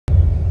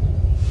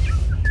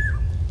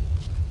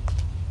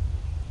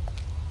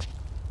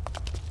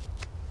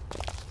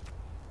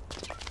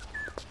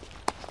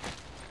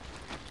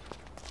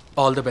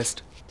All the best.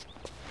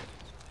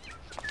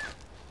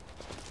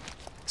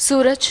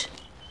 Suraj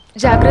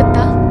జాగ్రత్త.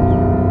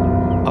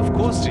 Of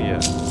course Riya,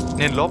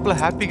 నేను లోపల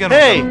హ్యాపీగా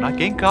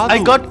నాకేం కాదు. I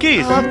got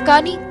keys.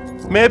 కానీ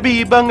మేబీ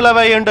ఈ బంగ్లా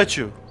అయి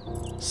ఉండొచ్చు.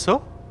 సో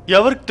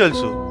ఎవరికి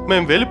తెలుసు,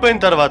 మేము వెళ్ళిపోయిన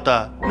తర్వాత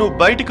నువ్వు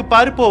బయటికి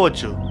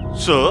పారిపోవచ్చు.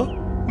 సో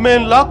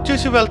మేము లాక్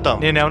చేసి వెళ్తాం.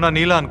 నేనేమన్నా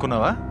నీలా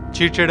అనుకున్నావా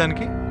చీట్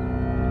చేయడానికి?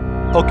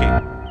 ఓకే,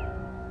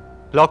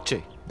 లాక్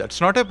చేయి.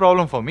 That's not a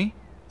problem for me.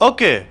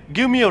 Okay,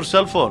 give me your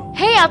cell phone.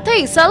 హే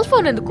అత్తయ్య, సెల్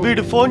ఫోన్ ఎందుకు?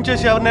 వీడు ఫోన్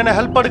చేసి ఎవరినైనా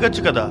హెల్ప్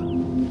అడగచ్చు కదా.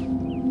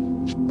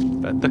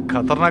 పెద్ద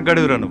ఖతర్నాక్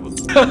గడివిరా నువ్వు.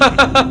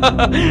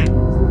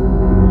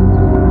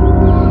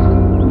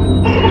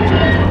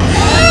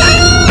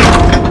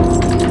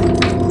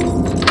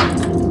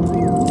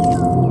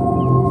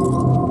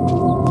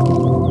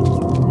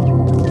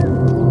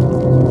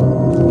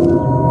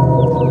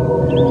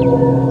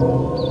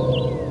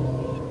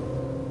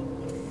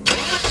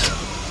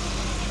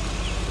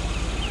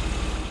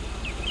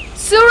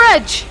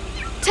 Suraj,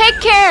 take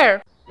care.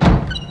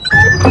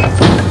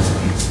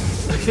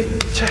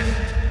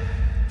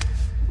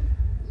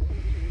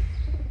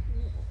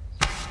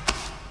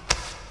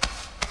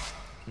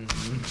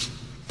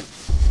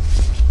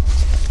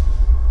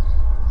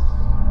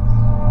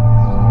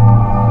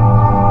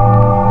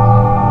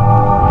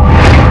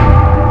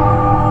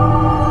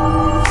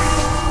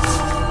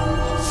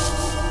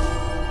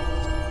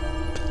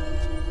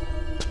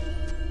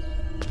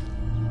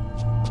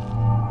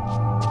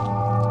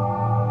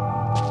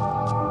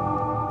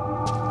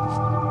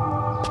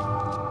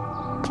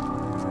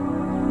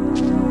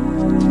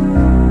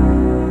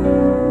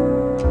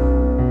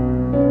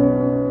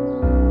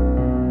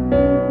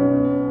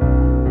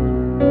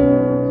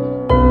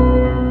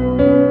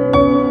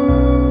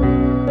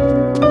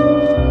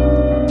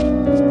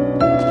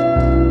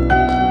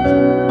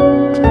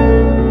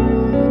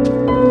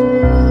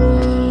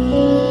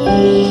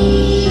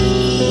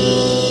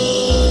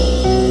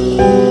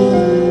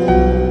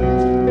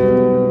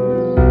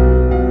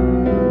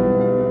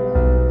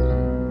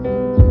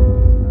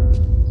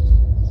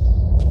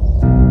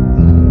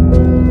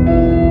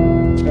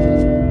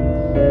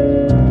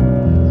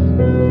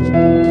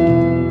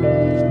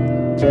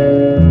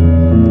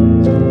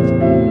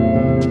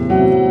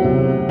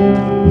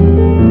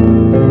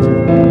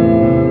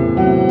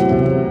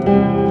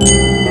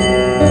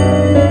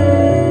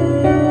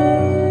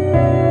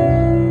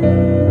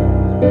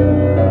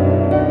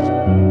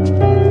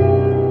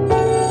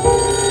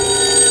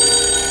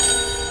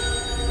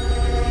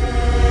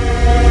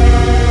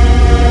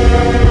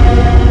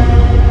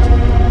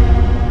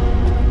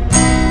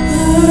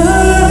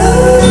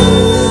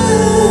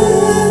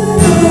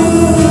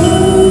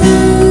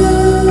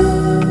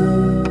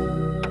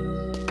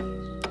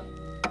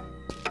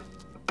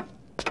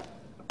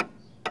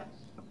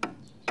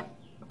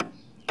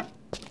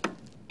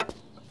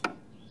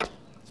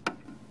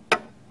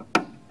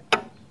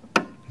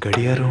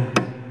 గడియారం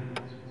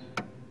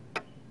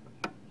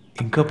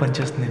ఇంకా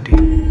పనిచేస్తుందేంటి?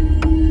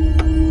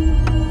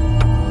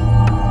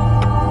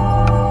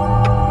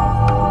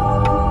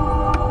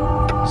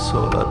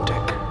 Solar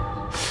tech.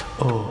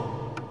 ఓ,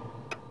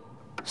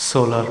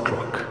 సోలార్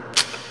క్లాక్.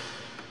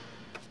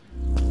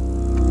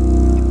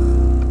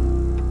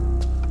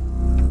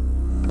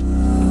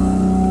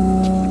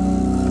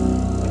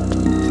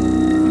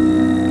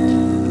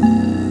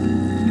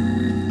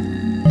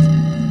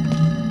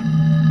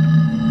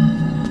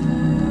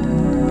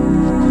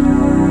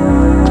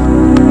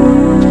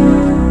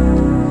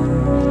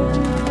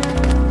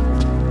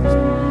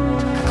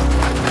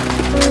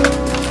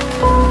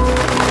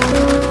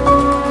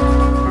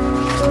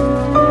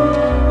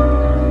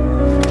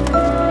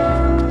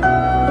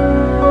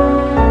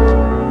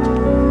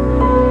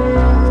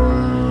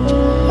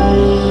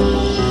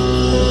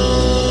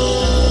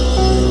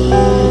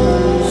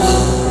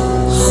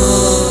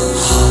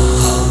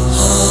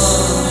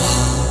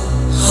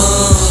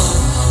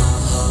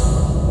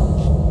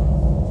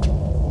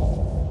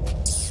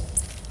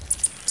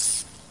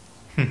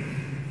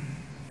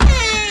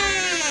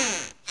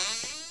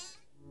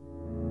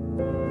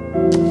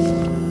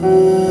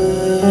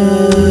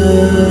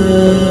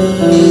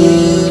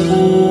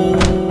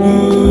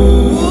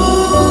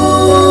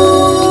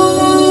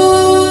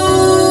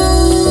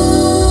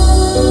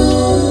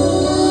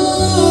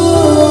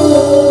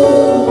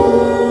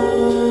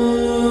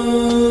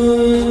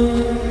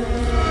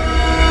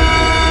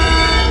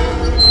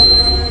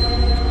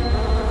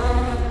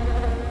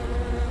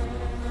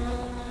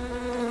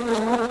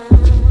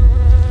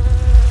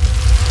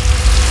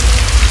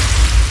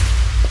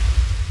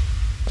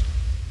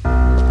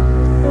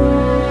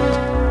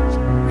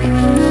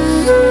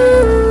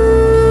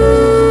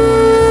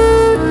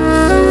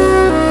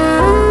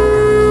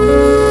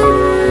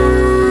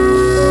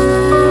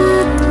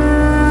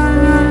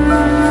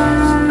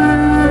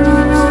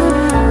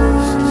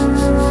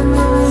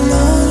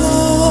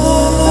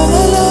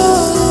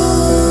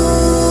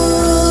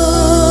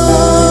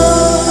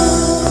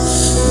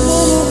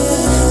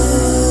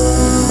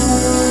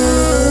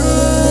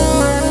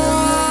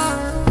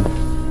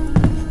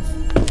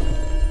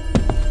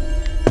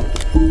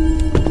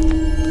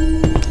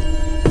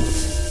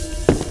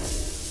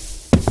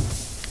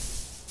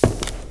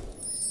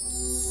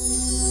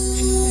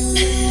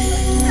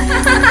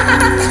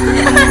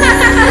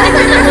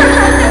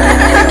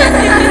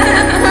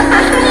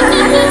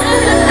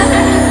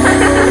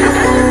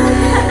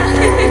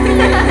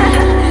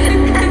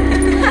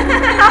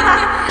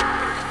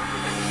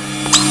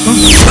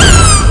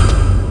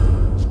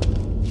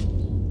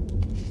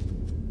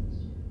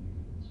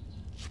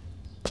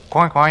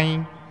 కాయ్ కాయ్.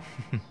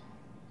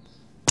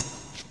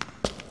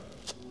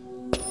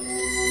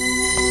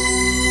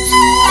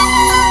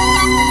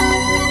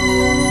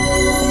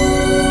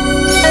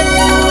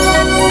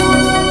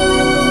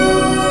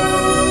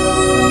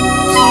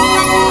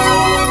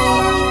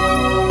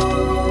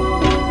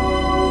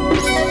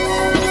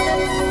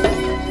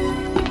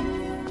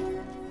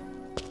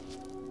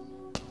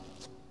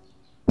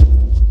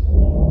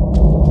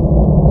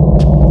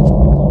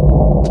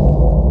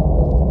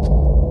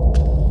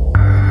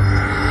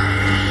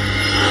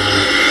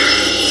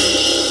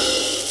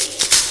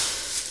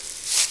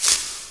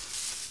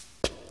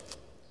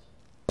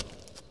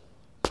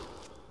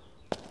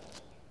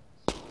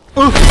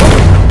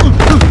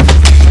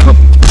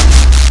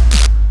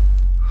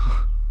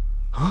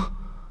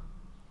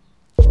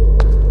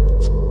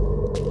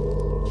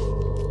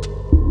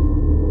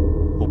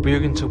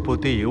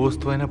 ఉపయోగించకపోతే ఏ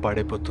వస్తువైనా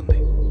పాడైపోతుంది.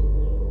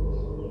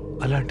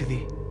 అలాంటిది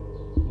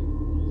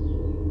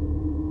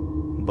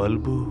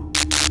బల్బు.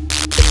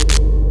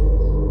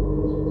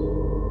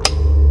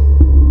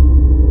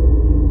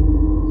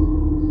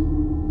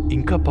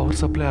 ఇంకా పవర్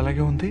సప్లై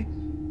అలాగే ఉంది.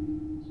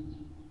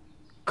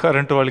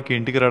 కరెంటు వాళ్ళకి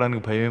ఇంటికి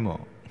రావడానికి భయమేమో.